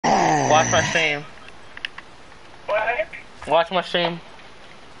Watch my stream. What? Watch my stream.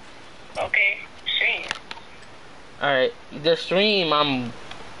 Okay, stream. Alright, the stream,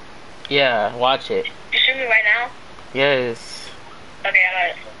 yeah, watch it. You streaming right now? Yes. Okay,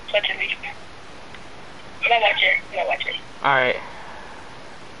 I'm gonna switch it. I'm gonna watch it. Alright.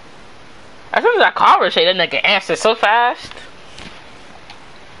 As soon as I conversate, that nigga answers so fast.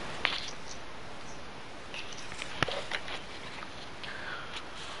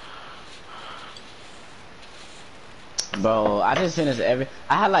 Bro, I just finished I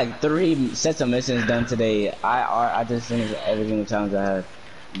had like 3 sets of missions done today. I just finished every single challenge I had.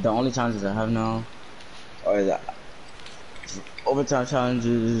 The only challenges I have now are the overtime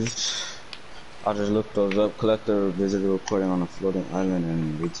challenges. I'll just look those up. Collector visitor recording on a floating island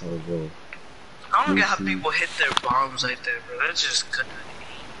and retail road. I don't get how people hit their bombs like that, bro. That's just good.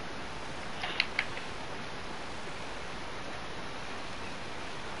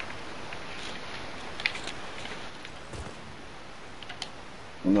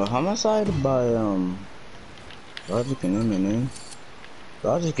 You know, homicide by Logic and Eminem.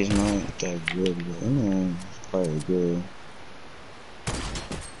 Logic is not that good, but Eminem is quite good.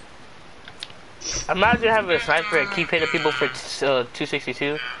 Imagine having a sniper and keep hitting people for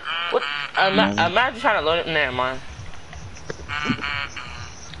 262. What? Imagine trying to load it. Never mind.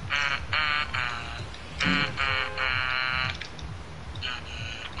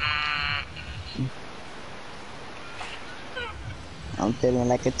 I'm feeling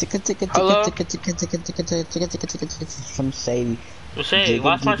like a ticka from Shady. Say,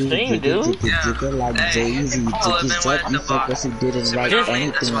 watch my stream, dude. Like Jay-Z, I'm focused, he did it like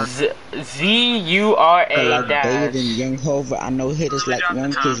anything. Z-U-R-A like dash. David and Young Hover, I know hitters like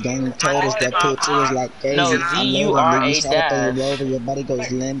Young Kids, gang told us that pull triggers like crazy. No, Z-U-R-A dash. Your body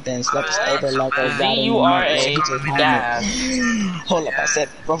goes limp and slaps over like a Z-U-R-A dash. Hold up, I said,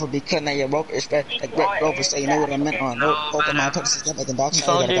 Rover be cutting at your rope, respect like Greg Rover, so you know what I meant on rope. Open my purpose, step like a dog,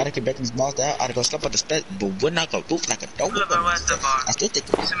 so I gotta keep breaking his balls down. I'd go step on the spit, but would not go roof like a dog. I still think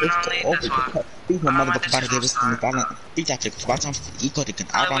it's over the cut. Beat my motherfucking body, give us to me, violent. Beat that chick, watch on eco, they can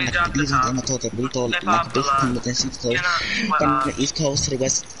outrun like the bees and the told that we told like a bitch come with them sheets clothes. From the east coast to the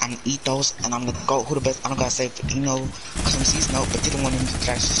west, I'm ethos, and I'm the GOAT. Who the best? I don't gotta say, you know, come sees no, but you don't want him to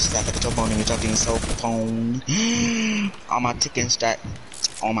crash. Stack at the top on him, you're talking so phone. On my chicken stack,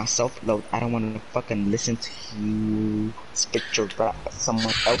 on my self load, I don't want to fucking listen to you spit your rap at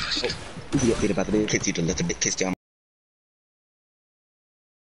someone else. So, if you get about the kids, you to let the big kids down.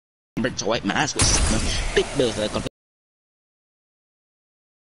 Break to white mask with big bills that come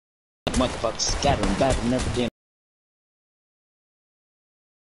motherfuckers scattering back and everything.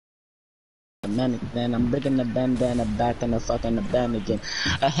 Then I'm bringing the bandana back in the fucking band again.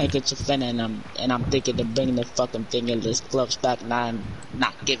 A handkerchief and I'm thinking of bringing the fucking fingerless gloves back. Now I'm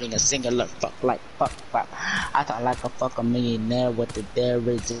not giving a singular fuck like fuck. I thought like a fucking millionaire with the dare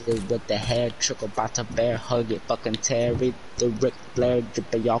with the hair trickle about to bear hug it fucking Terry. The Ric Flair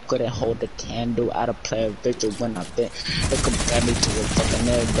but y'all couldn't hold the candle out of player vigil when I been. They compare me to a fucking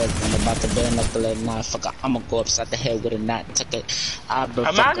airbag when I'm about to bear knuckle at night. Fuck, I'ma go upside the head with a knot. Take it.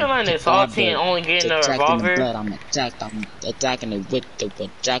 Imagine like this salty and only getting a revolver. I'm attacking it with the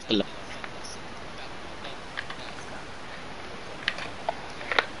Dracula.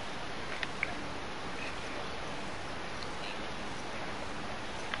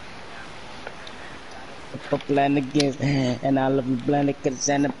 Planigans, and I love you Blanicans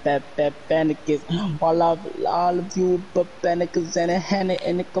and the Panicans. All of you Panicans and a Hannah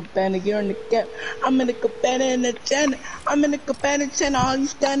and the cabana, you're in the gap. I'm in the cabana and the Janet. I'm in the cabana channel, all you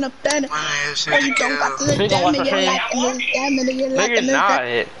stand up standing. And you don't got to the damn you're like this, damn it, you're like this.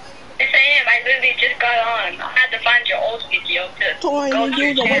 Yes, I am. I literally just got on. I had to find your old video to Toying you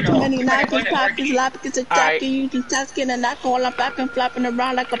use way too many knives and pockets, lapicus, attacking Alright. you, just tasking and not all I'm flapping, flapping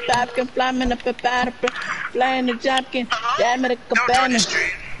around like a babkin, flying a papata, flying the jobkin, damn it, a cabana.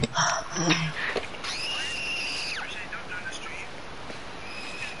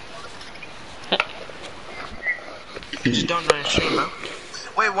 Just don't do the stream, bro.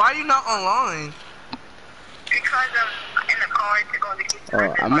 Wait, why are you not online? because I'm in the car to go to get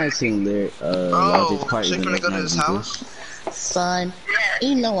I might sing Logic's part so you're gonna go to his house? Son,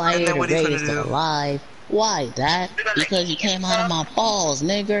 you know I And hear then the what are you greatest gonna do? alive. Why that? Because you came out of my balls,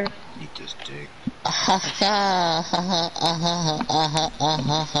 nigger. Eat this dick.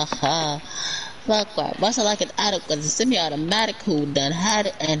 fuck right. Bustin' like an addict, cause it's semi-automatic who done had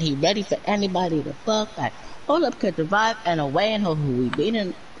it, and he ready for anybody to fuck right. Hold up, catch the vibe, and away and who we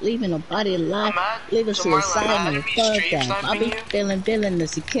beating, leaving a body alive, leaving suicide, no fuck that. I be feeling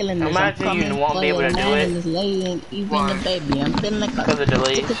this, he killing this, I'm Imagine coming you won't for be able your to do man it and this lady and even the baby. I'm feeling like because of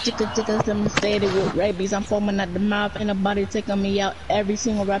delays. chicka, I'm stated with rabies. I'm foaming at the mouth, ain't nobody taking me out. Every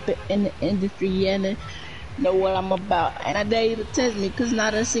single rapper in the industry, yeah, and know what I'm about. And I dare you to test me, cause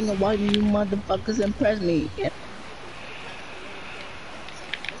not a single one of you motherfuckers impress me.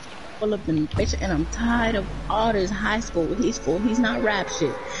 Full up in the picture, and I'm tired of all this high school, he's not rap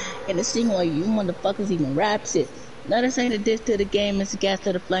shit. And the single of you motherfuckers even rap shit. Now this ain't a diss to the game, it's a gas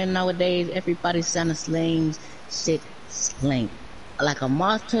to the flame. Nowadays, everybody sounding slings, shit, sling. Like a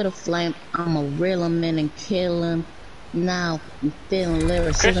moth to the flame, I'ma reel him in and kill him. Now, you feeling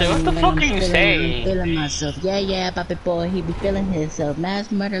Christian, what the lyricism, fuck I'm are you saying? feeling myself. Yeah, Bobby boy, he be feeling himself. Mass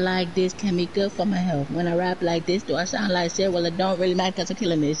murder like this can be good for my health. When I rap like this, do I sound like shit? Well, it don't really matter cause I'm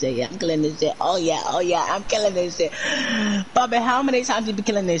killing this shit. Yeah, I'm killing this shit. Oh yeah, I'm killing this shit. Bobby, how many times you be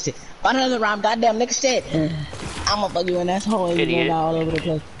killing this shit? Find another rhyme, goddamn nigga shit. I'ma fuck you in that hole and you going all over the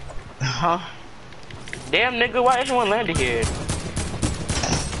place. Huh? Damn nigga, why everyone landed here?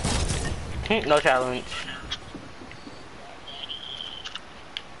 No challenge.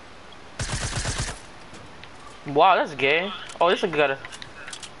 Wow, that's gay. Oh, this is good.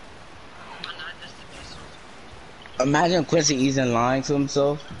 Imagine Quincy Eason lying to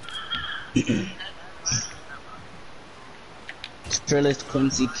himself. Trillis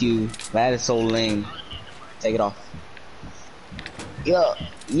Quincy Q. That is so lame. Take it off. Yeah.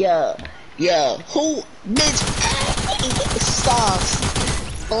 Who, bitch? Sauce.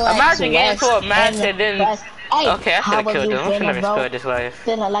 Imagine getting into a match and then. Okay, I should have killed him. I should never scored this life.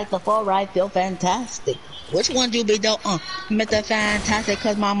 Feeling like the 4 right, feel fantastic. Which one you be though? Mr. Fantastic,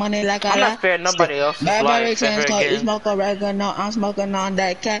 cause my money like a lot. I'm not sparing nobody else's life ever again. You smoke oregano, I'm smoking on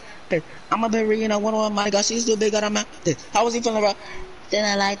that cat. I'm a berry, you know, one my God, she's too big on my. How was he feeling about?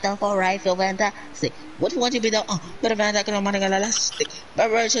 Feeling like the 4 right, feel fantastic. Which one you be though? Mr. Fantastic, my money got elastic.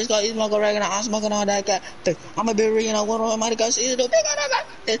 Berry, she's got you smoke oregano, I'm smoking on that cat. I'm a berry, you know, one my God, she's too big on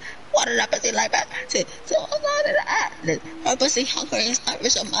my. What did I pussy like that? So I'm not in the atlas. Her pussy hungry and starving,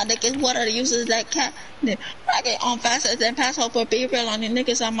 so my niggas, what are the uses of that cat? I get on faster than pass hope for be real on the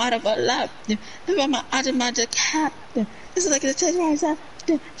niggas, I'm out of a lot. If I'm out of my cat, this is like the taste right now.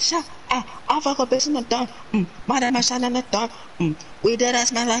 Shot, I fuck a bitch in the dark. My damn, I shine in the dark. We dead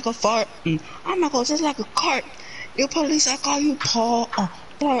ass man like a fart. I'm not go just like a cart. You police, I call you Paul.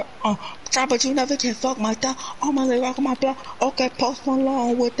 But you never can fuck my dog. All my leg rock on my block. Okay, post one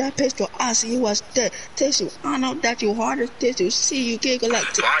long with that pistol. I see you was dead. Tissue. I know that you hard as tissue. See you giggle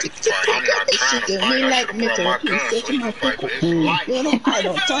like tick. Me like mental. You sit in my pickle. You know, I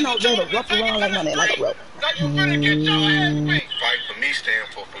don't turn out little rough around like money like a rope. Now you better get your ass beat. Fight for me stand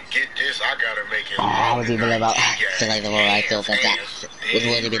for forget this. I gotta make it. I was even about feel like the world I feel fantastic. Which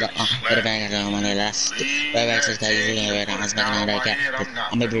way to be the with a bang on my last. Right back to that you know right now. I was making all that cat.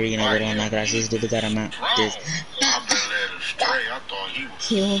 I'm maybe you know what on my grass is do the good amount. This.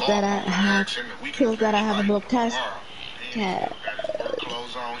 Kills that I have a little test.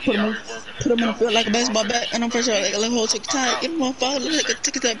 Put him in the field like a baseball bat, and I'm pretty sure like a little whole tick tie. You know, fall like a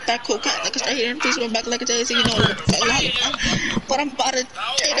ticket that back cool cat, like a straight here and piece of back like a JC, you know, like but I'm about to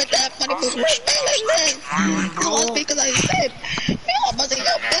take that money for right back like that. I was because I said, me all must your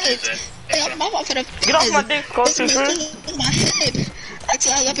bitch. I'm my for the get off my dick, go to my head. I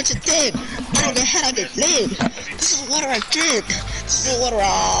tell you up at your tip. I don't get head, I get lit. This is what I did. This is what I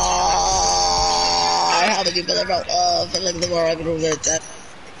how would you feel about feel like the more I can do that.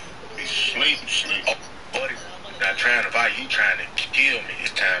 Sleep. Oh, buddy, not trying to fight. You trying to kill me.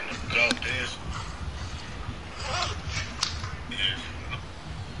 It's time to go, this.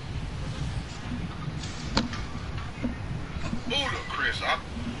 Buddha, Chris, I'm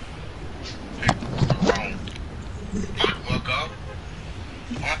wrong. Fuck up.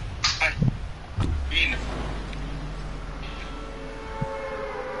 I eating.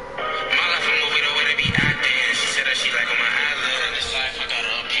 My life, I'm over the way to be acting. She said that she like on my island. This life, I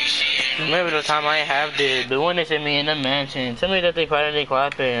gotta appreciate. Remember the time I have did, but when they sent me in the mansion, tell me that they finally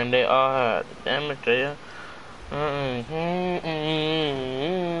clapping and they all had damn it, Jaya.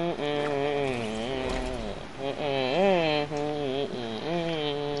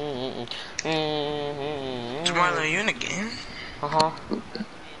 Jamal, are you in a game? Uh-huh.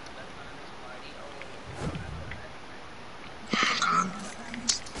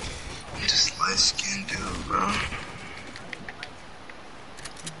 This light skinned dude, bro.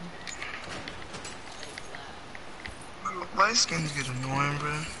 Light skins get annoying,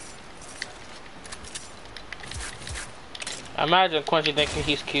 bro. Imagine Quincy thinking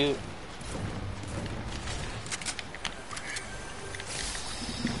he's cute.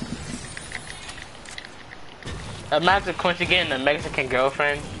 Imagine Quincy getting a Mexican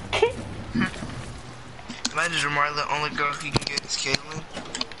girlfriend. Imagine Jamar, the only girl he can get is Caitlyn.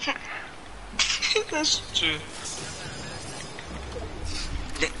 That's true.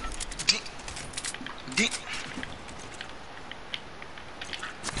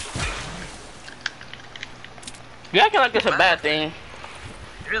 You acting like it's a bad thing.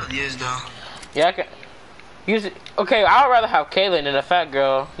 It really is though. Yeah, I can use it. Okay, I would rather have Kaylin than a fat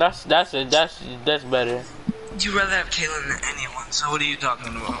girl. That's better. You'd rather have Caitlyn than anyone, so what are you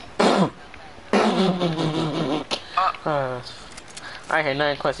talking about? I hear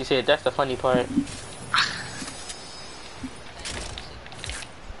nothing Quincy said. That's the funny part.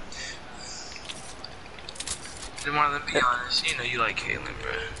 Jamar, let me be honest. You know you like Caitlyn,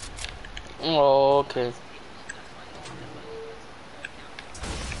 bro. Oh, okay.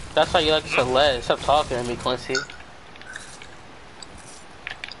 That's why you like Celeste. Stop talking to me, Quincy.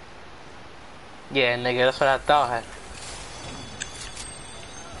 Yeah, nigga, that's what I thought.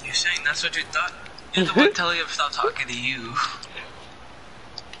 You're saying that's what you thought? You're the one telling him to stop talking to you.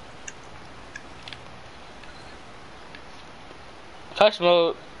 Touch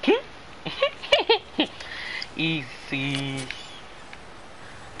mode. Easy.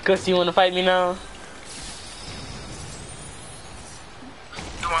 Quincy, you wanna fight me now?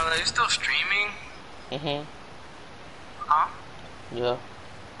 Are you still streaming? Huh? Yeah.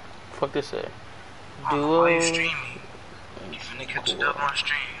 Fuck this shit. Why are you streaming? You finna catch a dub on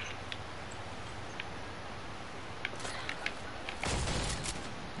stream.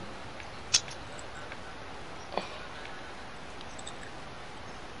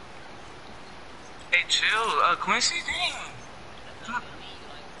 Hey, chill. Quincy, damn.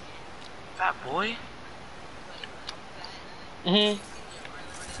 Fat boy.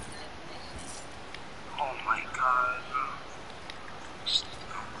 Oh my god.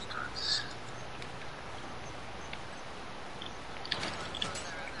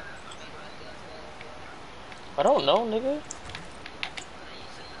 I don't know, nigga.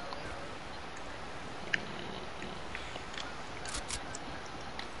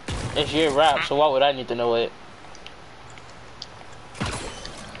 It's your rap, so why would I need to know it?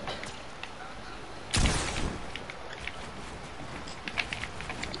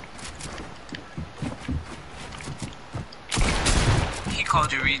 He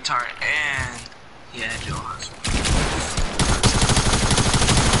called you retard and he had your husband.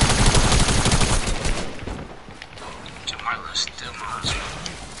 Jamarla's still my husband.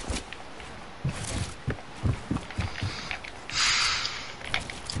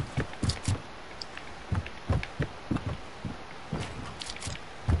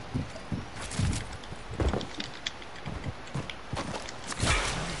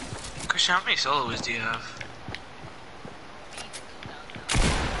 Christian, how many soloists do you have?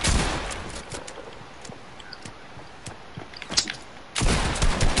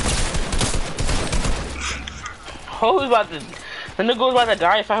 Who's about to... The nigga was about to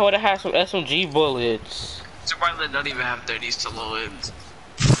die if I would've had some SMG bullets. Jamarla don't even have 30 soloists.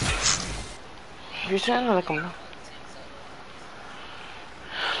 You're sounding like I'm...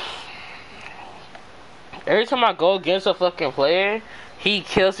 Every time I go against a fucking player, he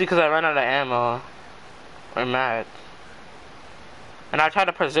kills me because I run out of ammo. I'm mad. And I try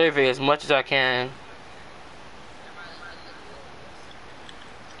to preserve it as much as I can.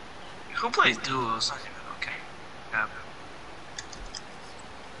 Who plays duos? Okay.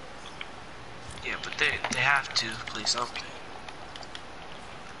 Yeah, but they have to play something.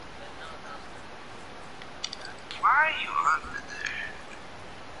 Why are you under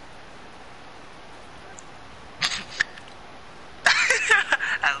there?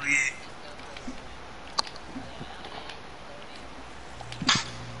 Ali.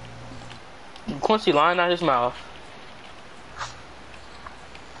 Quincy lying out his mouth.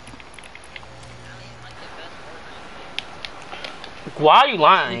 Why are you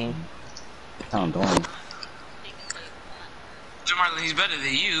lying? I'm doing. Jamarla, he's better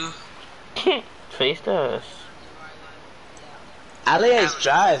than you. Face us. Alias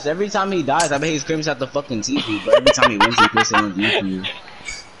drives. Every time he dies, I bet he screams at the fucking TV. But every time he wins, he puts it on GPU.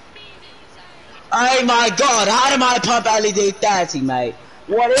 Oh my god, how did I pump LED 30, mate?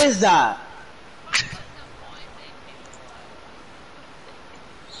 What is that?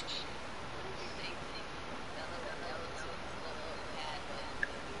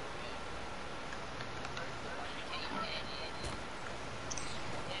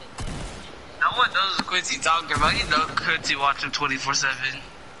 No one knows what Quincy talking about. You know Quincy watching 24/7.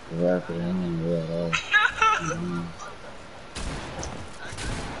 Exactly, I don't know what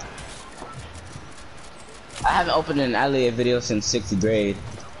I haven't opened an Allier video since 6th grade.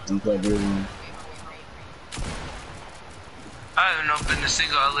 I haven't opened a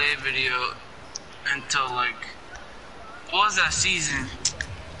single LA video until like, what was that season?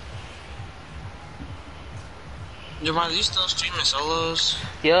 Jamal, you still streaming solos?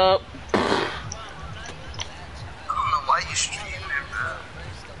 Yup. I don't know why you streaming, bro.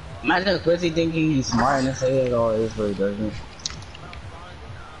 Imagine Quincy thinking he's smart and say it all is, but he doesn't.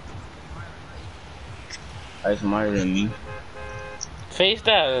 Are you smarter than me? Face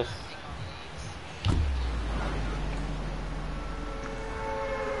that.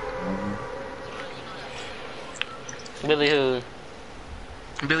 Billy who?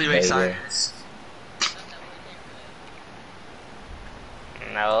 Billy Ray Cyrus.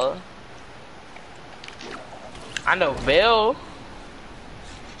 No. I know Bill.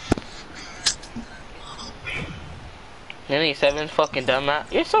 Nearly 7 fucking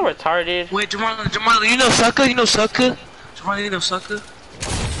dumbass. You're so retarded. Wait, Jamal, you know Sucker? You know Sucker? Jamal, you know Sucker?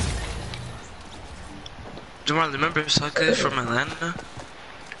 Jamal, remember Sucker from Atlanta?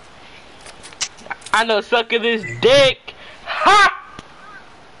 I know sucker this dick. Ha!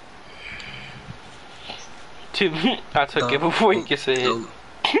 I took it before you could say it.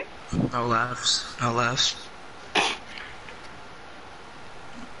 No laughs. No laughs.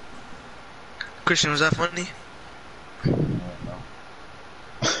 Christian, was that funny?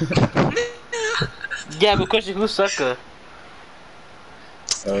 Yeah, but question, who's sucker?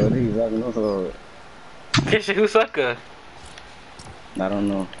 Question, who's sucker? I don't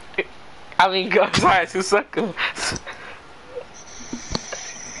know. I mean, go sorry, who's sucker?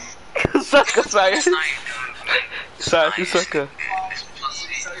 Who's sucker, sorry. Sorry, who's sucker?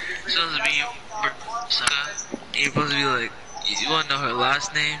 Supposed to be Sucker. You're supposed to be like, you wanna know her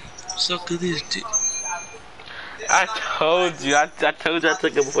last name? Sucker this dude. I told you I took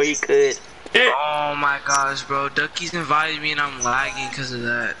it before you could. Oh my gosh, bro. Ducky's invited me and I'm lagging because of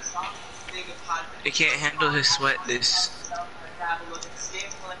that. It can't handle his sweat this.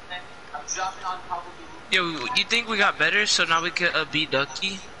 Yo, you think we got better so now we can beat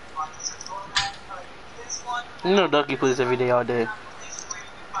Ducky? You know Ducky plays every day all day.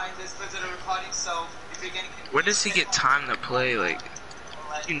 Where does he get time to play? Like,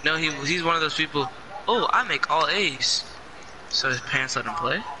 you know he's one of those people, oh, I make all A's. So his parents let him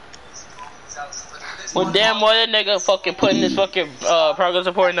play? Well, damn, boy, that nigga fucking putting his fucking progress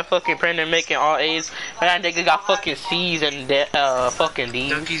report in the fucking printer and making all A's. And that nigga got fucking C's and fucking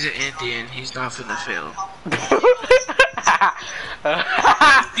D's. Ducky's an Indian, he's not finna fail.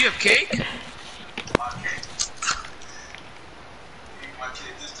 You have cake?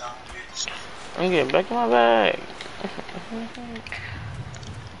 I'm getting back in my bag.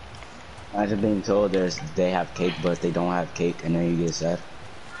 I just being told they have cake, but they don't have cake, and then you get sad.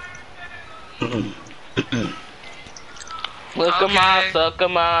 Look at my, suck at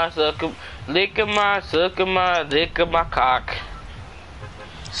my, suck at, lick at my, suck at my, lick at my cock.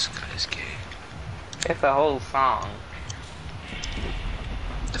 This guy's gay. It's a whole song.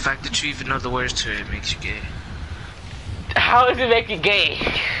 The fact that you even know the words to it makes you gay. How does it make you gay?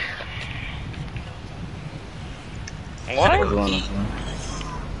 What?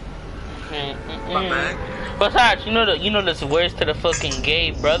 My bad. Besides, you know the words to the fucking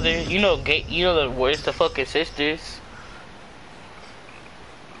gay brother. You know the words to fucking sisters.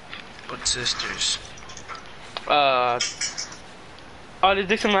 What sisters? All these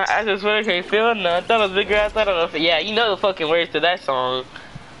dicks in my ass is what I can't feel none. I thought I was bigger. I thought I was. Yeah, you know the fucking words to that song.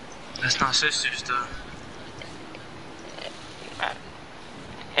 That's not sisters though.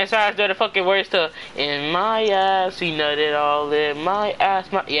 And so I know the fucking words to in my ass. He nutted all in my ass.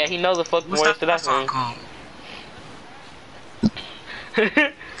 Yeah, he knows the fucking words to that song. Called?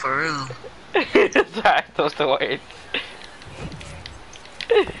 For real. Sorry, those the words.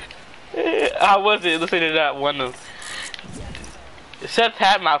 I wasn't listening to that one of. Seth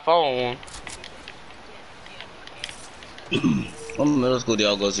had my phone. What middle school do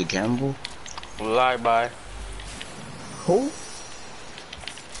y'all go to? Campbell? Lie by. Who?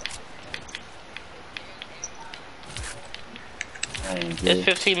 It's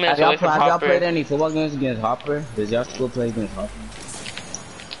 15 minutes Have away from y'all Hopper. played any football games against Hopper? Does y'all school play against Hopper?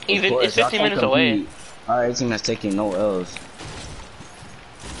 Even it's 15 minutes away. Our team has taken no L's.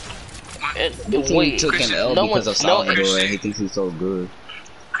 Wait, took an L no because of Salvador, and he thinks he's so good.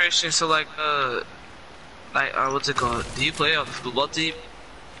 Christian, so like what's it called? Do you play on the football team?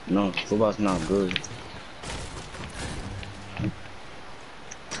 No, football's not good.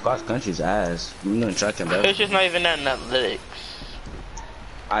 Cross country's ass. I'm doing track and basketball. It's just not even that in athletics.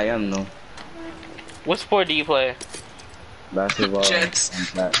 I am though. What sport do you play? Basketball. Jets. And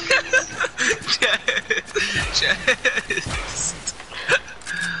track. Chest.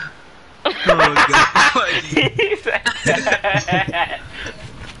 Oh god.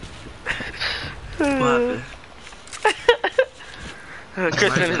 What happened?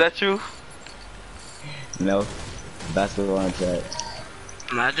 Christian, is that you? No. Basketball on track.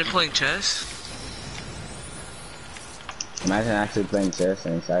 Imagine playing chess. Imagine actually playing chess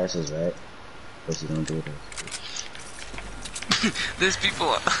and Cyrus is right. But you don't do this. There's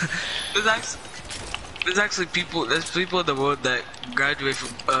people. There's people in the world that graduate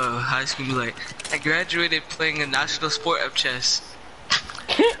from high school and be like, I graduated playing a national sport of chess.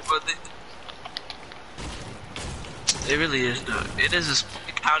 But it really is though. It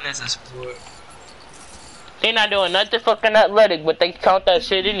counts as a sport. They not doing nothing fucking athletic, but they count that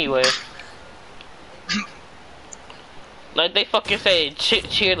shit anyway. Like they fucking say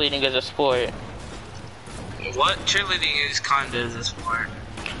cheerleading is a sport. What? Cheerleading is kinda as a sport.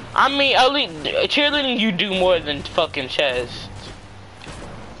 I mean, at least cheerleading you do more than fucking chess.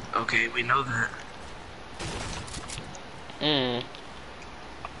 Okay, we know that.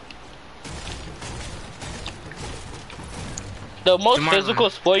 The most physical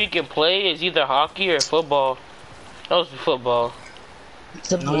sport you can play is either hockey or football. That was football.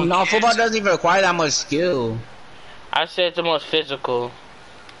 No, football doesn't even require that much skill. I said it's the most physical.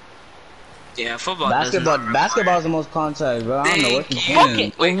 Yeah, football. Basketball is the most contact, bro. I don't know what you're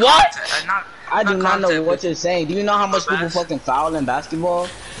saying. Wait, what? I do not know what you're saying. Do you know how much people fucking foul in basketball?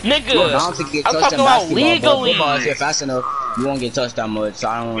 Nigga, I'm talking about legally. Football, if you're fast enough, you won't get touched that much. So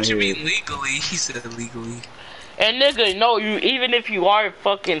I don't want What to you hear mean legally? He said legally. And nigga, no, even if you are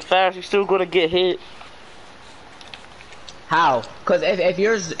fucking fast, you're still gonna get hit. How? Cause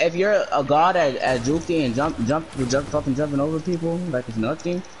if you're a god at juking and fucking jumping over people like it's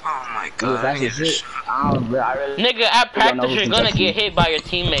nothing. Oh my god. That's shit. I really Nigga, at practice you're gonna get hit by your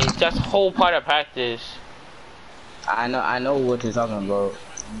teammates. That's the whole part of practice. I know what you're talking about.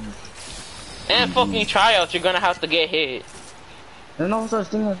 And fucking tryouts, you're gonna have to get hit. There's no such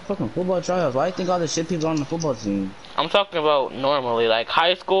thing as fucking football tryouts. Why do you think all the shit people on the football team? I'm talking about normally, like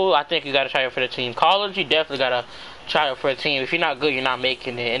high school. I think you gotta try out for the team. College, you definitely gotta try out for a team. If you're not good, you're not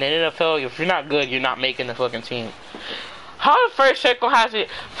making it. And in NFL, if you're not good, you're not making the fucking team. How the first circle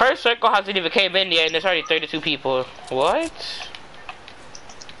hasn't even came in yet, and there's already 32 people. What?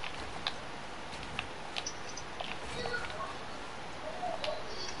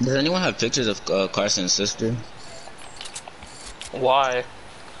 Does anyone have pictures of Carson's sister? Why?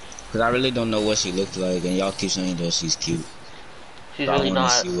 Because I really don't know what she looked like, and y'all keep saying that she's cute. She's So really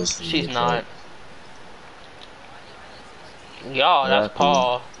not. She's not. Y'all, that's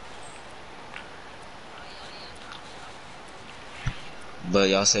Paul. But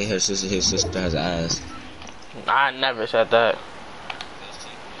y'all say his sister has ass. I never said that.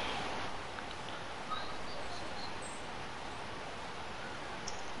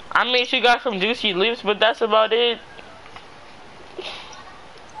 I mean, she got some juicy lips, but that's about it.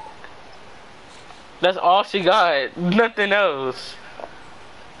 That's all she got. Nothing else.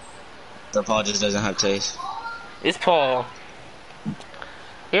 So Paul just doesn't have taste. It's Paul.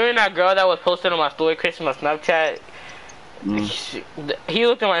 You remember that girl that was posted on my story, Chris, on my Snapchat? He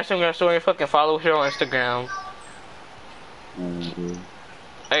looked at my Instagram story and fucking followed her on Instagram.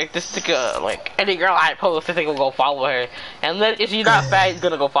 Like, this nigga, like, any girl I post, this nigga will go follow her. And then, if she's not fat, he's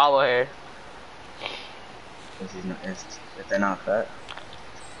gonna go follow her. If they're not fat.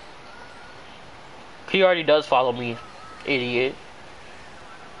 He already does follow me, idiot.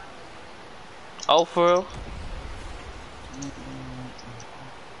 Oh, for real?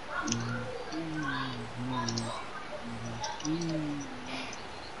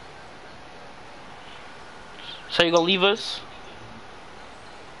 So you gonna leave us?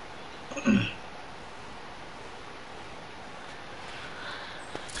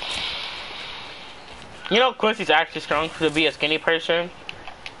 You know Quincy's actually strong to be a skinny person.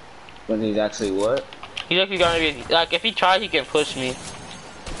 Quincy's actually what? He's actually gonna be, like, if he tries, he can push me.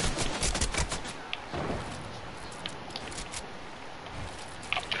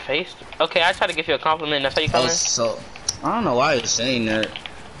 Face? Okay, I try to give you a compliment, that's how you come in? So, I don't know why you're saying that.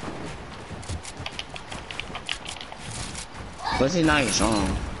 Quincy's not even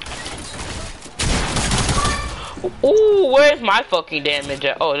strong. Ooh, where's my fucking damage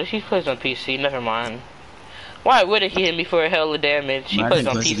at? Oh, she plays on PC, never mind. Why would he hit me for a hell of damage? She plays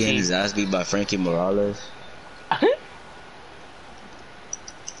on Quincy PC. getting his ass beat by Frankie Morales.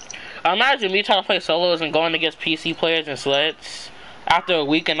 Imagine me trying to play solos and going against PC players and sleds after a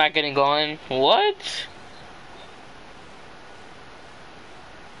week and not getting going. What?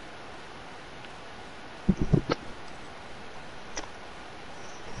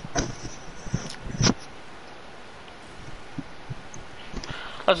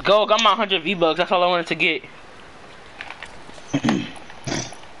 Let's go. Got my 100 V-Bucks. That's all I wanted to get.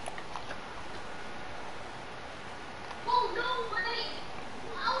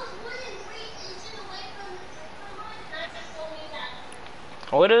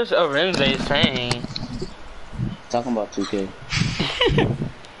 What is Arenze saying? Talking about 2K.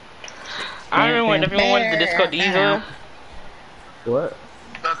 I remember when everyone wanted to Disco Diva. What?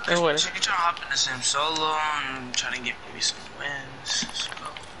 Okay, so you're trying to hop in the same solo and try to get maybe some wins.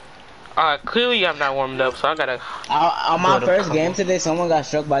 Clearly you have not warmed up, so I gotta. On my first game today, someone got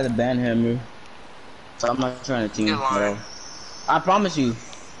struck by the banhammer. So I'm not trying to team. I promise you.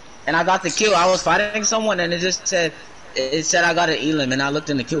 And I got the kill. I was fighting someone, and it said I got an Elam, and I looked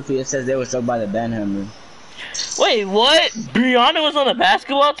in the kill feed. It says they were struck by the banhammer. Wait, what? Brianna was on the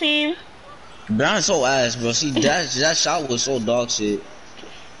basketball team? Brianna's so ass, bro. See, that shot was so dog shit.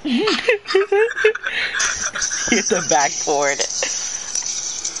 Hit the backboard.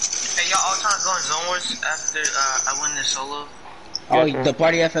 Hey, y'all all trying to go in Zone Wars after I win this solo? Oh, the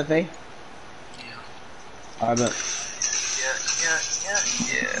party FFA? Yeah. Alright, bet.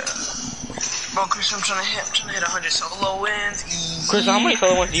 Yeah. Bro, Chris, I'm trying to hit 100 solo wins. Chris, how many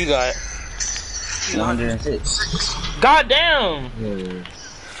solo wins do you got? 106. Goddamn! Yeah.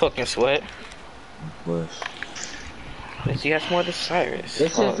 Fucking sweat. Bush. Let's see, that's more to Cyrus.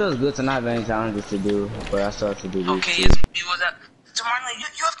 This shit feels good to not have any challenges to do, but I still have to do this. Okay, shit. it was that. Marlon,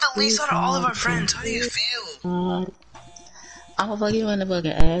 you have to lease out of all of our friends. How do you feel? I'm a fucking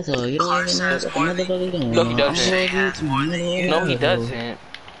motherfucking asshole. You don't even know what the motherfucker doing. No, he doesn't. No, he doesn't.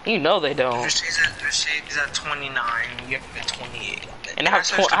 You know they don't. Rashade's at 29. You're at 28. And I have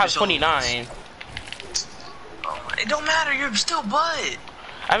 29. Oh, it don't matter. You're still butt.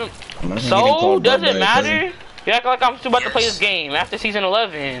 So does it matter? You acting like I'm still about to play this game after season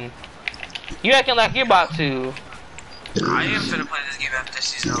 11. You acting like you're about to. I am finna play this game after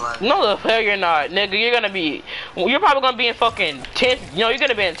season 11. No, the hell you're not, nigga. You're probably gonna be in fucking 10th. You're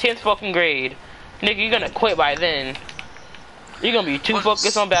gonna be in 10th fucking grade, nigga. You're gonna quit by then. You're gonna be too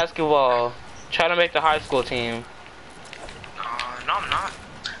focused on basketball, trying to make the high school team. No, I'm not.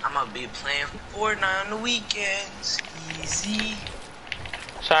 I'm gonna be playing Fortnite on the weekends. Easy.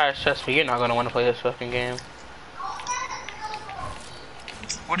 Sorry, trust me. You're not gonna want to play this fucking game.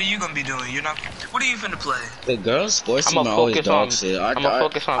 What are you gonna be doing? What are you finna play? The girls' sports team are always dog shit. I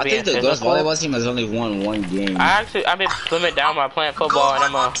think the girls' volleyball team has only won one game. I've been slimming down by playing football,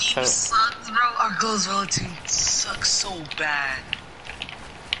 and Our team sucks, bro. Our girls' volleyball team sucks so bad.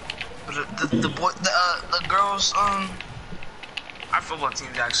 But the girls, our football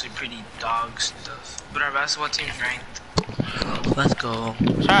team's actually pretty dog stuff. But our basketball team's ranked. Let's go.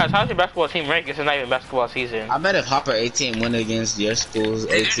 Charles, how's your basketball team ranked? It's not even basketball season. I bet if Hopper 18 win against your school's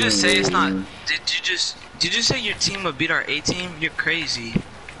 18. Did you just say it's not? Did you say your team would beat our A team? You're crazy.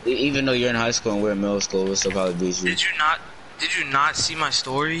 Even though you're in high school and we're in middle school, we'll still probably beat you. Did you not see my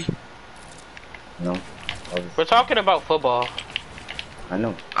story? No. We're talking about football. I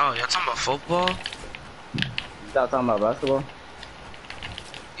know. Oh, y'all talking about football? Y'all talking about basketball?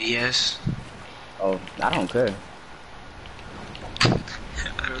 Yes. Oh, I don't care.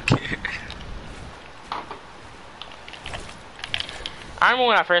 I don't care. I remember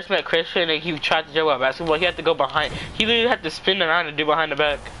when I first met Christian and he tried to joke about basketball, he had to go behind. He literally had to spin around and do behind the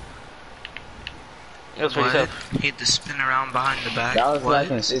back. It was pretty tough. He had to spin around behind the back. That was like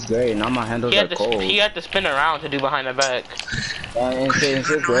in 6th grade, now my handles are cold. He had to spin around to do behind the back. And in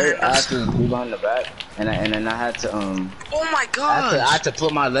 6th grade, I had to do behind the back, and then I had to Oh my god! I had to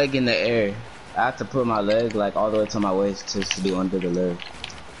put my leg in the air. I had to put my leg like all the way to my waist just to do under the leg.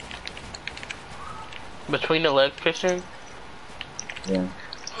 Between the legs, Christian? Yeah.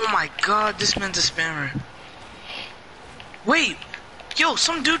 Oh my god, this man's a spammer. Wait! Yo,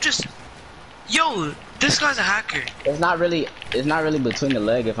 some dude just... Yo, this guy's a hacker. It's not really between the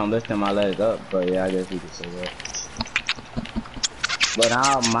leg if I'm lifting my leg up, but yeah, I guess you could say that. But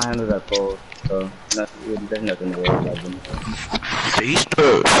now my handles are cold, so there's nothing to worry about them.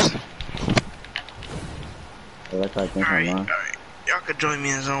 So that's how I think I'm on. Alright. Y'all could join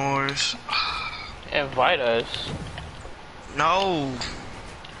me in Zone Wars. Invite us. No.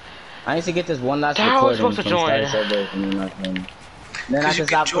 I need to get this one last How was recording supposed to from join? Star Server for me, my friend. Then I can You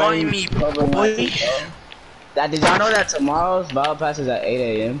stop can join playing. me, Cobra boy. Monkey, bro. Did y'all know that tomorrow's Battle Pass is at 8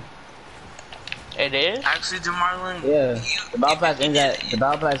 a.m.? It is? Actually, DeMarlon. Yeah. The Battle Pass ends at the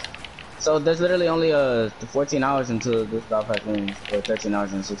Battle Pass. So there's literally only 14 hours until this Battle Pass ends, or 13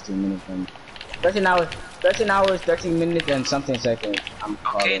 hours and 16 minutes. 13 hours, 13 minutes and something seconds.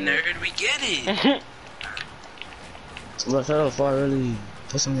 Okay, nerd, we get it. Bro, shut up before I really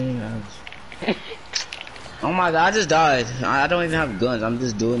put something in your eyes. Oh my god, I just died. I don't even have guns. I'm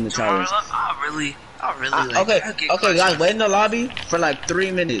just doing the challenge. I really like. Okay, guys, wait in the lobby for like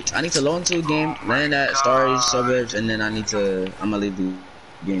 3 minutes. I need to log into a game, land at Stars, Suburbs, and then I'm gonna leave the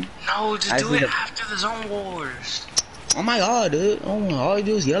game. No, just do it after the Zone Wars. Oh my god, dude. Oh my, all you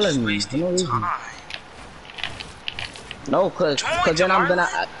do is yell at me. For no reason. No, cause then I'm gonna.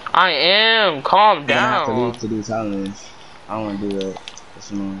 I am. Calm Then I have to down. leave to do challenge. I don't wanna do that.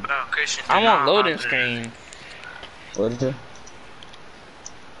 That's annoying. Bro, Christian, I'm on do not loading hop in screen. What is it?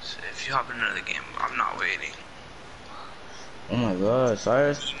 If you hop in another game, I'm not waiting. Oh my god,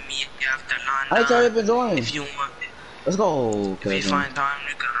 Cyrus. Meet me after London. I tell you been joining. If you want, Let's go. if you find time,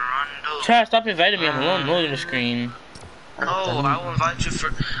 you can run those. Chad, stop inviting me. I'm on loading screen. Oh, I will invite you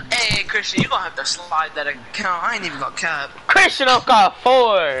for. Hey, Christian, you gonna have to slide that account. I ain't even gonna cap. Christian got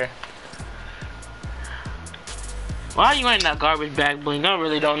 4. Why you ain't that garbage bag bling? I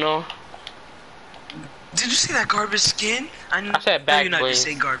really don't know. Did you see that garbage skin? I said know bag you're not bling. just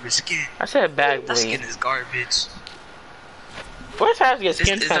say garbage skin. I said bag That skin bling. is garbage. Where's how to get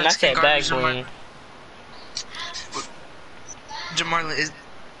skin Is from? that I skin said bag garbage, bling. Jamarlin, is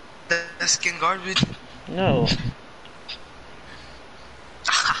that skin garbage? No.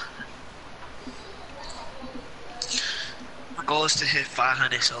 My goal is to hit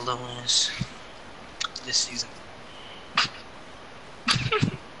 500 solo wins this season.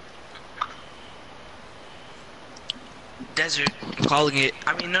 Desert, I'm calling it.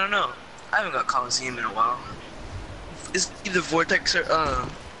 I mean, no. I haven't got Coliseum in a while. It's either Vortex or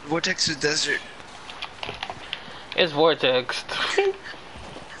Desert. It's Vortex.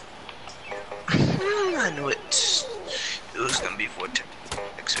 I knew it. It was gonna be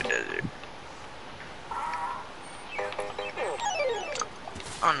Vortex or Desert.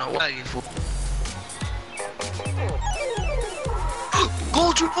 I don't know why you fool.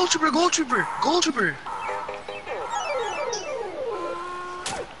 Gold Trooper!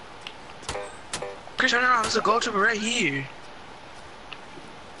 Chris, turn around, there's a Gold Trooper right here.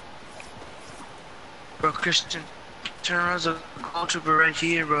 Bro, Christian, turn around, there's a Gold Trooper right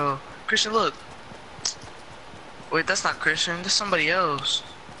here, bro. Christian, look. Wait, that's not Christian, that's somebody else.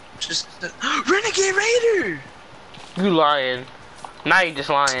 Just Renegade Raider! You lying. Now you just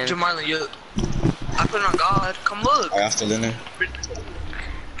lying. Jamarlin, I put it on God, come look. Are y'all still in there?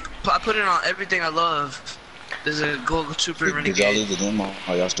 I put it on everything I love. There's a Gold Trooper Did y'all Renegade. leave the game or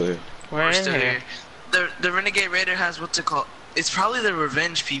are y'all still here? We're We're in still here. here. The Renegade Raider has what's it called? It's probably the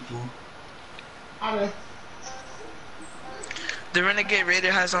Revenge people. The Renegade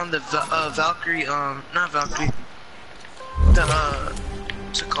Raider has on the Valkyrie, not Valkyrie. The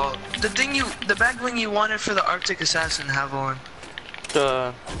what's it called? The back bling you wanted for the Arctic Assassin have on.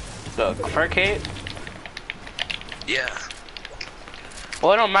 The fur cape? Yeah.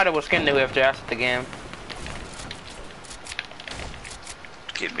 Well, it don't matter what skin they have to ask the game.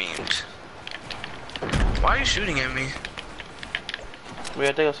 Get beamed. Why are you shooting at me? Wait,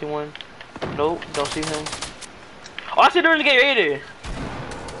 I think I see one. Nope, don't see him. Oh, I see the Renegade Raider.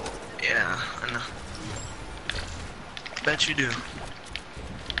 Yeah, I know. Bet you do.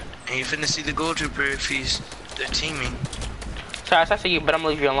 And you finna see the Gold Trooper if they're teaming. Sorry, I see you, but I'm gonna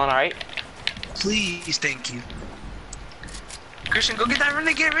leave you alone, alright? Please, thank you. Christian, go get that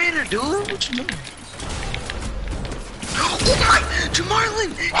Renegade Raider, dude. What you doing? Oh my,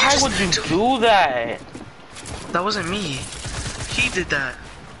 Jamarlin! Why would you do that? That wasn't me. He did that.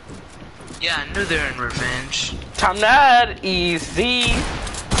 Yeah, I knew they were in revenge. Time that easy.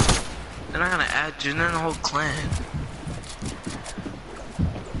 They're not gonna add you, they're in the whole clan.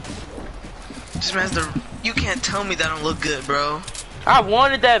 This man's you can't tell me that don't look good, bro. I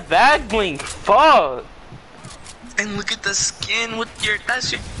wanted that back blink. Fuck. And look at the skin with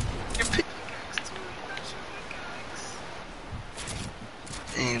that's your pic.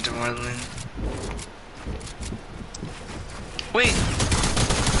 Damn, Jamarlin. Wait.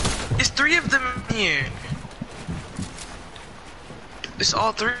 It's 3 of them in here. It's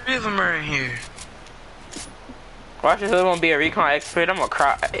all 3 of them are in here. Watch this, it's gonna be a recon expert. I'm gonna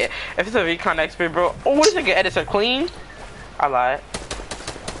cry. If it's a recon expert, bro. Oh, what is it? Editor clean? I lied.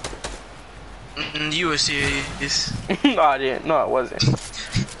 You were serious. No, I didn't. No, it wasn't.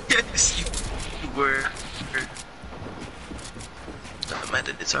 Yes, you were. The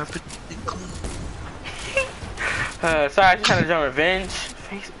methods are pretty clean. Sorry, I just trying to jump revenge.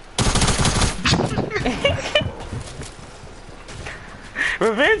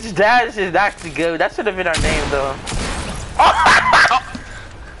 Revenge Dash is actually good. That should have been our name, though.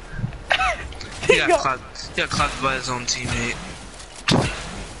 He got clocked by his own teammate.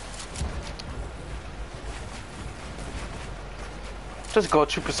 Just Gold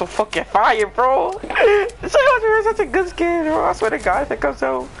Trooper so fucking fire, bro. It's such a good skin, bro. I swear to God, if it comes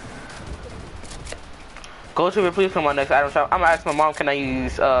out. Gold Trooper, please come on next item shop. I'm gonna ask my mom, can I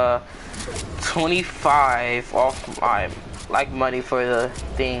use 25 off my like money for the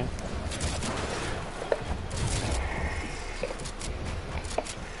thing.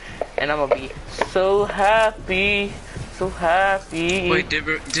 And I'm gonna be so happy, so happy. Wait, did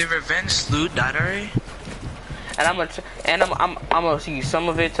Revenge Loot die already? And I'm gonna use some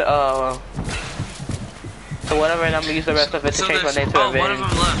of it to whatever, and I'm gonna use the rest of it to change my name to Revenge. One of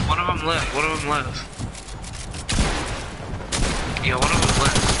them left. One of them left. One of them left. Yeah, one of them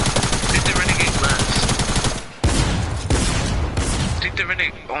left. I think the Renegade left. I think the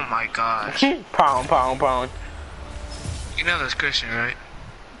Renegade. Oh my gosh. Pound. You know that's Christian, right?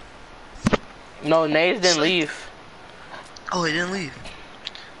 No, Nays didn't leave. Oh, he didn't leave.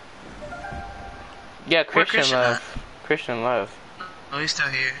 Yeah, Where Christian left. Christian left. Oh, he's still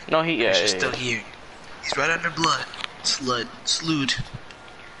here. No, he's still here. He's right under blood. Slood.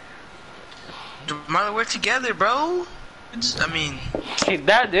 Marlon, we're together, bro. I mean,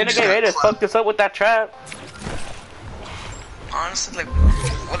 that Renegade Raiders fucked us up with that trap. Honestly, like,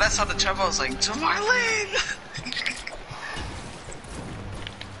 well, that's how the trap. I was like, to Marlon.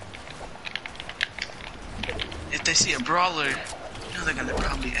 If they see a brawler, you know they're gonna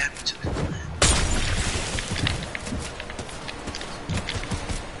probably add me to the clan.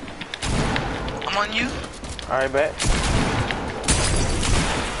 I'm on you. Alright, bet.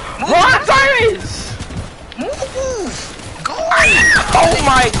 Move! Cyrus! Move! Go! Oh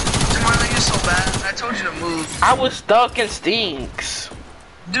my! Marlon, you're so bad. I told you to move. I was stuck in stinks.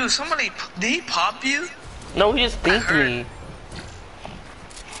 Dude, somebody, did he pop you? No, he just stinked me.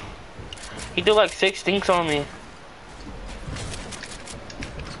 He did like 6 stinks on me.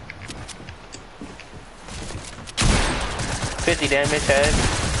 $50 damage head.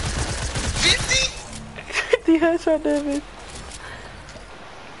 50? 50 headshot damage.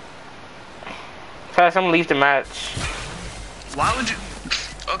 Fast, I'm gonna leave the match. Why would you?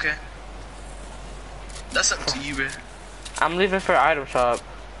 Okay. That's up to you, bro. I'm leaving for item shop.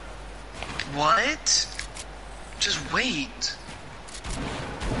 What? Just wait.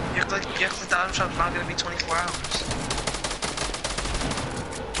 You act like the item shop's not gonna be 24 hours.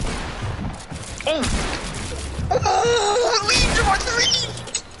 Oh! Oh! Leave, Javon, leave!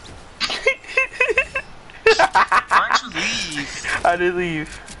 Why'd you leave? I didn't leave.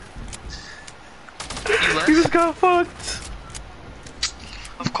 You left? You just got fucked.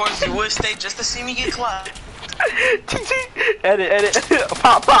 Of course you would stay just to see me get clapped. Edit.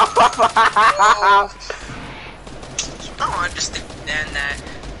 Pop. Oh. I don't understand that.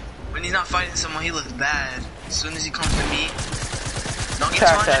 When he's not fighting someone, he looks bad. As soon as he comes to me, don't get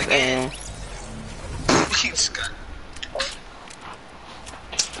 200 again. He just got... Oh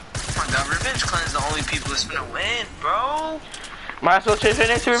my god, Revenge Clan is the only people that's gonna win, bro. Might as well change their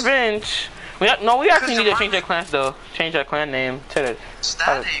name to Revenge. We actually need to change our clans though. Change our clan name to the...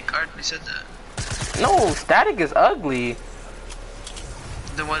 Static, I already said that. No, Static is ugly.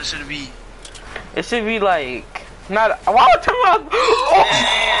 Then what should it be? It should be like... Not... Why would you...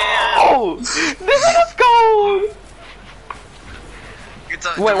 Oh! This is gold!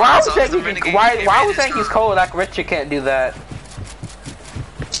 Wait, why was saying he's cold like Richard can't do that?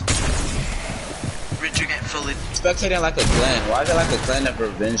 Richard can't fully... Spectating like a clan. Why is it like a clan of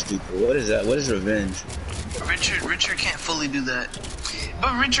revenge people? What is that? What is revenge? Richard can't fully do that.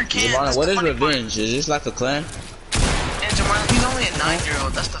 But Richard can. Javon, what is revenge? Is this like a clan? And Jamal, he's only a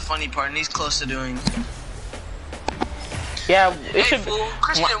 9-year-old. That's the funny part, and he's close to doing. Yeah, it should. Fool,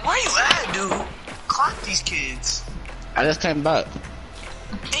 Christian, where you at, dude? Clock these kids. I just came back.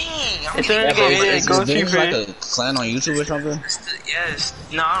 Dang, I'm It's getting a Renegade Is Gold Revenge Trooper. like a clan on YouTube or something? Yes.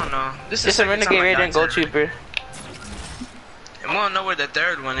 No, I don't know. This is It's a Renegade Raider and Gold Trooper. And we don't know where the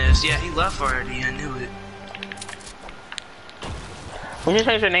third one is. Yeah, he left already. I knew it. We should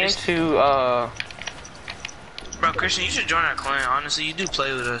change your name to Bro, Christian, you should join our clan. Honestly, you do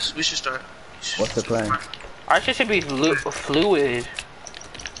play with us. We should start. What's the clan? Our shit should be fluid.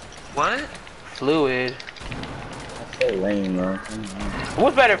 What? Fluid. That's so lame, bro.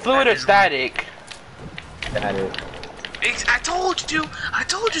 What's better, fluid or static? Static. I told you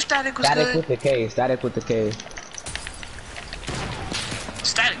Static was Static good. with the K. Static with the K.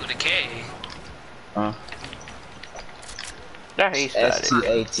 Static with a K. I hate static.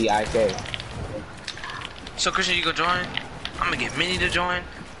 STATIK. So Christian, you go join. I'm gonna get Minnie to join.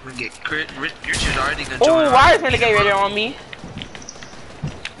 I'm gonna get Richard already gonna join. Oh, why is Renegade Raider on me?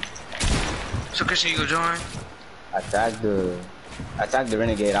 So Christian, you go join. I tagged the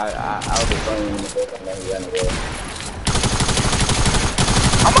Renegade. I'll be playing in the book and then he ran away.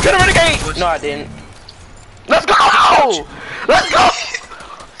 Get a renegade! No, I didn't. Let's go! Let's go!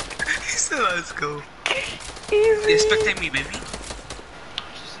 He said, let's go. Easy. Yeah, spectate me, baby.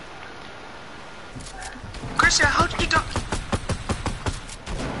 Christian, how'd you die?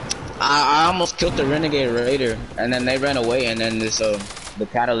 I almost killed the Renegade Raider, and then they ran away, and then this the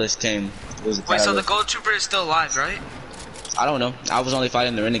Catalyst came. It was a Wait, so the Catalyst. Gold Trooper is still alive, right? I don't know. I was only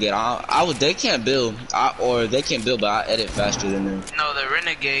fighting the Renegade. They can't build, or they can't build, but I edit faster than them. No, the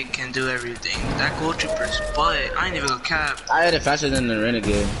Renegade can do everything. That Gold Trooper's butt. I ain't even gonna cap. I edit faster than the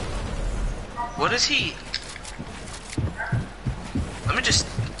Renegade. What is he? Let me just.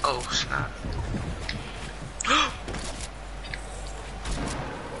 Oh, snap.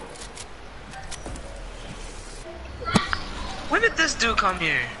 When did this dude come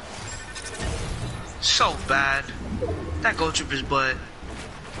here? So bad. That Gold Trooper's butt.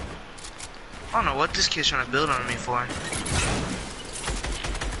 I don't know what this kid's trying to build on me for.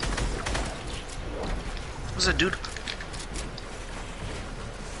 What's that dude?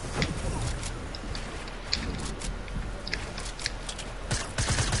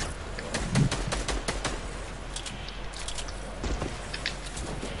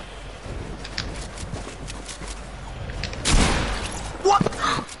 What?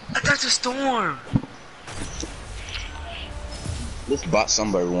 That's a storm. This bot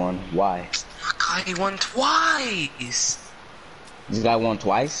somebody won. Why? My God, he won twice. This guy won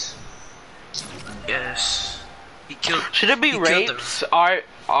twice? Yes. He killed. Should it be he killed rapes?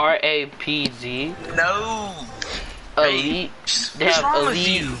 R-A-P-Z? No. Elite. They What's have wrong with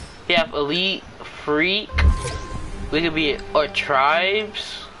elite. you? They have elite, freak. We could be or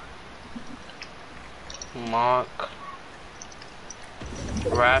tribes. Mock.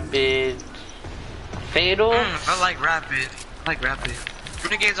 Rapid. Fatal. I like rapid. I like rapid.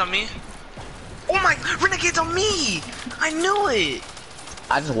 Renegades on me. Oh my! Renegades on me! I knew it.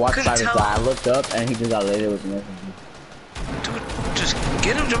 I just watched Couldn't by this tell. guy. I looked up and he just got later with me. Dude, just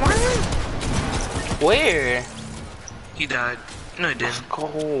get him, Jamar. Where? He died. No, he didn't.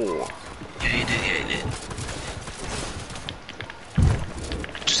 Go. Yeah, he did. Yeah, he did.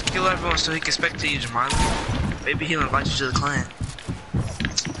 Just kill everyone so he can spectate you, Jamar. Maybe he'll invite you to the clan.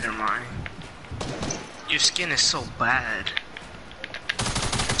 Never mind. Your skin is so bad.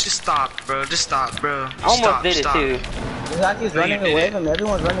 Just stop, bro. Just stop, bro. I almost Stop, did stop. it too. This guy keeps No, you running did away it. from me.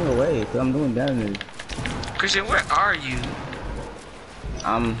 Everyone's running away, so I'm doing damage. Christian, where are you?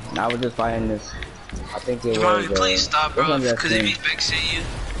 I was just fighting this. I think it Jamar, was. please stop, this bro. one's that Because if thing. he fixing you,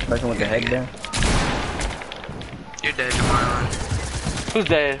 Person with the headband. you're dead, Jamar. Who's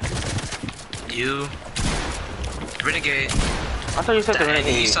dead? You. Renegade. I thought you said the Dang, you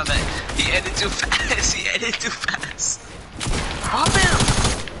renegade. saw that. He edited too fast. He edited too fast. Hop him.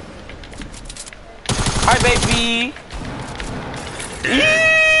 Hi, baby.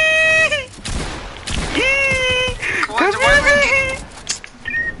 Come on, Jamar.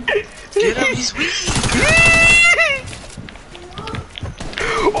 Get him. He's weak.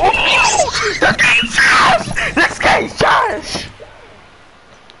 Oh, this game's trash. This game's trash.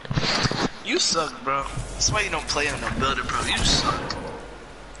 You suck, bro. That's why you don't play on the builder, bro. You suck.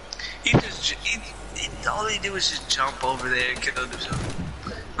 He just, all he did was just jump over there and kill himself.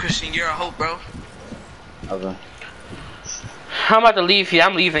 Christian, you're a hope, bro. Okay. I'm about to leave here.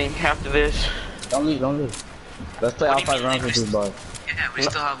 I'm leaving after this. Don't leave, don't leave. Let's play What all do you 5 mean, rounds with leave? this boss. Yeah, we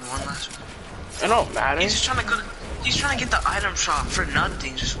still have one last one. It don't matter. He's just trying to go. He's trying to get the item shop for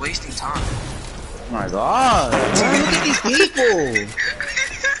nothing, just wasting time. Oh my god. Man, look at these people.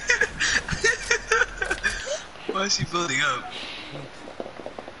 Why is he building up?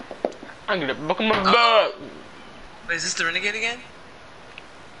 I'm gonna book him up. Wait, is this the Renegade again?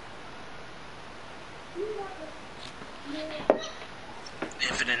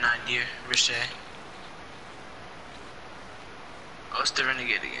 Infinite 9-year, Richet. Oh, it's the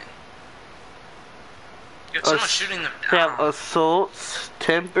Renegade again. Yo, someone's shooting them They have down. assaults,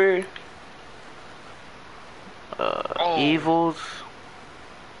 temper, Oh. evils.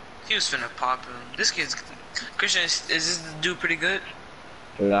 He was finna pop him. This kid's... Christian, is this dude pretty good?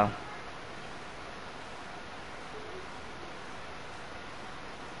 Yeah.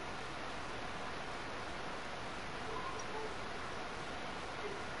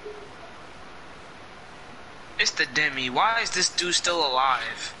 It's the Demi. Why is this dude still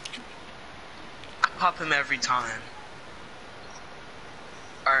alive? I pop him every time.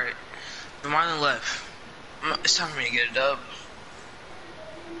 Alright. Marlon left. It's time for me to get it up.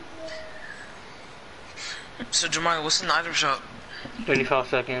 So Jamal, what's in the item shop? 35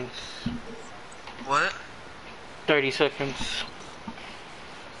 seconds. What? 30 seconds.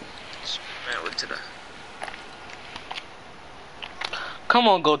 Man, what did I? Come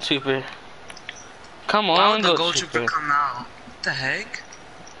on, Gold Trooper. Come Why on, would the Gold Gold Trooper Trooper. come out? What the heck?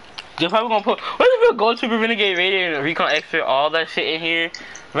 They're probably gonna put. What if you put Gold Trooper, Renegade Raider, and Recon Expert, all that shit in here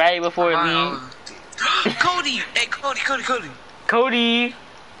right before it leaves? Cody! Hey, Cody. Cody.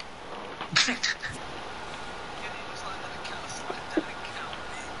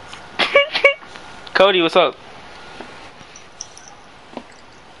 Cody, what's up?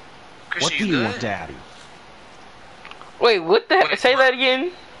 Chris, What do you good? want, Daddy? Wait, what the heck? Wait, Say what? that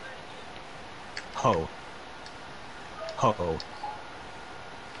again. Ho. Ho.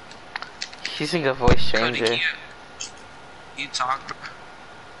 She's in a voice Cody, changer. you talk, bro.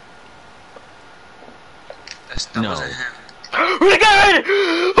 That No. wasn't him. Renegade!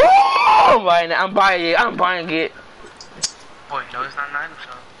 Oh, I'm buying it. I'm buying it. Boy, no, it's not Naito,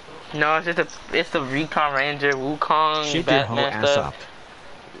 so. No, it's the Recon Ranger, Wukong, Shake your whole Batman ass stuff.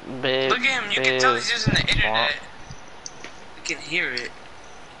 up. Big, Look at him, you can tell he's using the internet. You can hear it.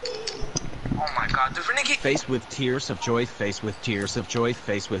 Oh my god, the Renegade. Face with tears of joy, face with tears of joy,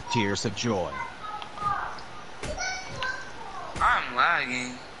 face with tears of joy. I'm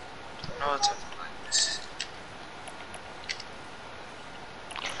lagging. No, it's like this.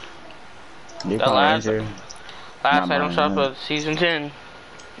 You The call last- Ranger. Last Not item mine, shop no. of season 10.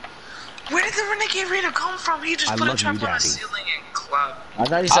 Where did the Renegade Raider come from? He just I put a love trap you, on the Daddy. ceiling and club. I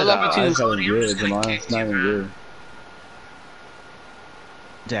thought you I said love that. you too. I said it was I'm good, just gonna Jamar. kick It's not you, even bro. good.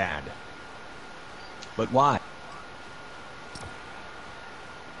 Dad. But why?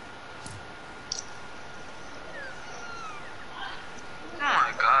 Oh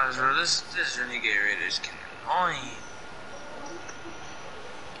my gosh, bro, this Renegade Raider is getting annoying.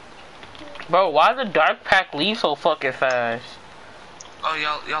 Bro, why the Dark Pack leave so fucking fast? Oh,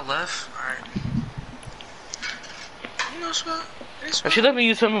 y'all left? Alright. You know what? It's If she let me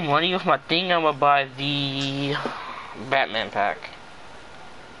use some money with my thing, I'm gonna buy the Batman pack.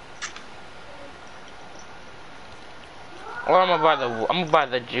 Or I'm gonna buy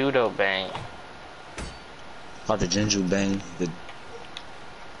the Judo Bang. Called the Jinju Bang. The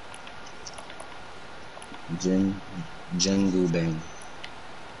Jingu Bang.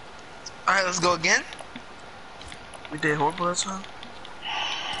 Alright, let's go again. We did horrible that time.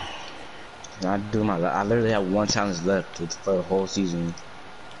 I literally have one challenge left for the whole season.